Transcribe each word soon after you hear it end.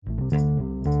Hello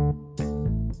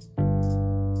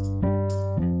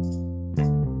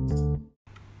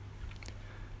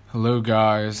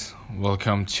guys,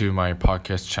 welcome to my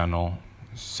podcast channel.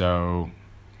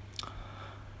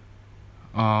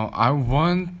 I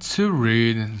want to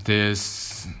read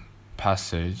this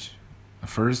passage,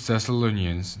 1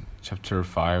 Thessalonians chapter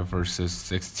 5 verses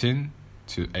 16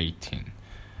 to 18.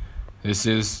 This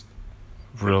is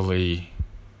really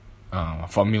a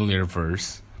familiar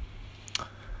verse.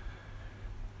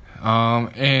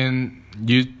 In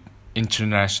Youth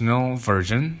International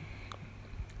Version,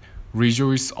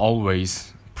 rejoice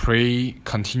always, pray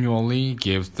continually,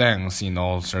 give thanks in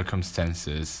all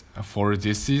circumstances, for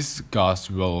this is God's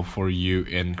will for you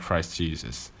in Christ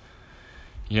Jesus.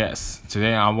 Yes,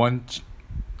 today I want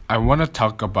to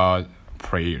talk about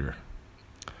prayer.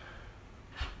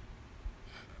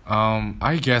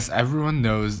 I guess everyone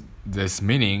knows this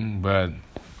meaning, but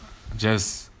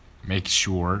just make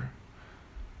sure.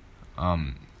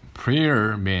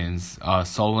 Prayer means a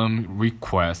solemn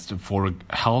request for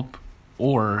help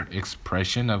or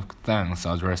expression of thanks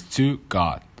addressed to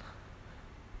God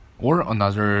or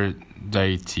another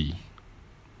deity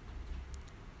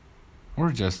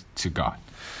or just to God.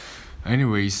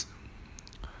 Anyways,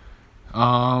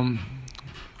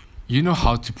 you know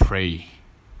how to pray.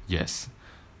 Yes,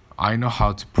 I know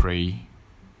how to pray,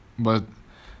 but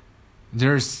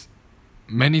there's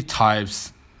many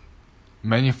types,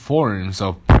 many forms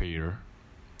of prayer.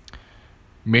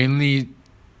 Mainly,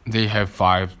 they have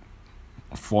 5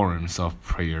 forms of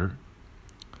prayer.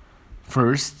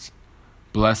 First,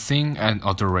 blessing and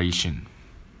adoration.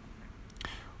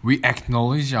 We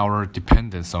acknowledge our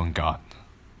dependence on God.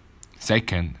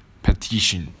 Second,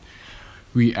 petition.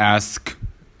 We ask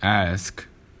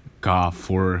God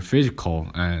for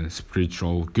physical and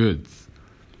spiritual goods.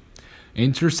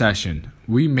 Intercession.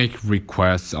 We make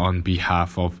requests on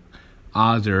behalf of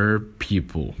other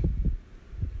people.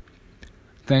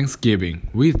 Thanksgiving.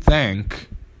 We thank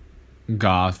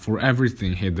God for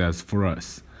everything He does for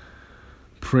us.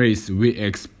 Praise. We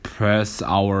express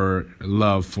our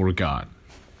love for God.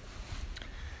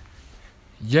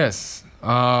 Yes.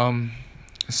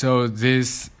 So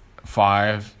these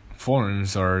 5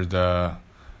 forms are the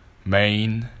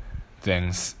main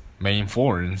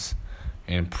forms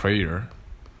in prayer.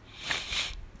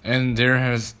 And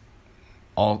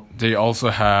they also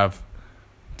have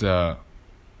the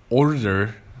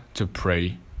order to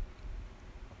pray.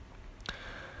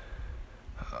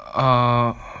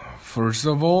 First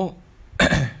of all,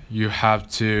 you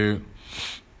have to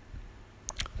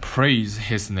praise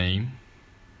His name.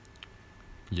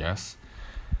 Yes.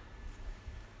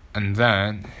 And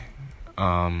then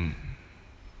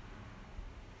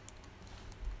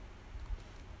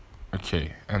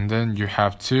and then you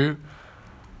have to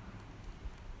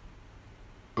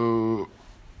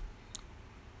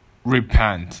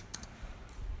repentance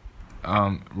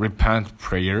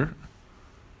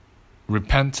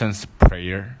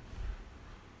prayer.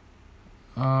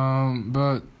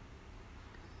 But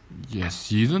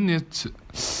yes, you don't need to.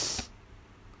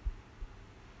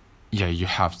 Yeah, you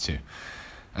have to.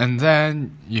 And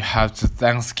then you have to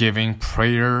thanksgiving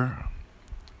prayer,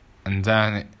 and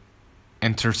then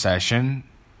intercession,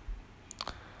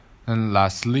 and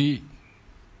lastly,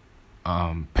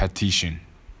 petition.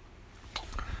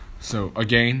 So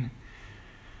again,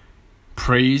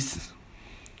 praise,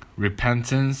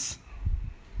 repentance,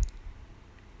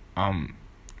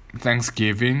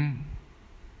 thanksgiving,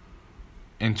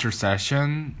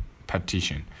 intercession,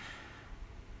 petition.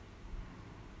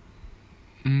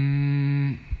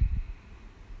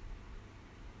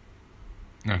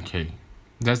 Okay,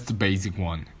 that's the basic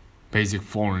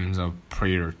forms of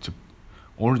prayer to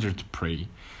order to pray.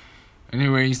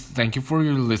 Anyways, thank you for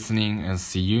your listening and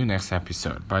see you next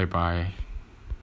episode. Bye bye.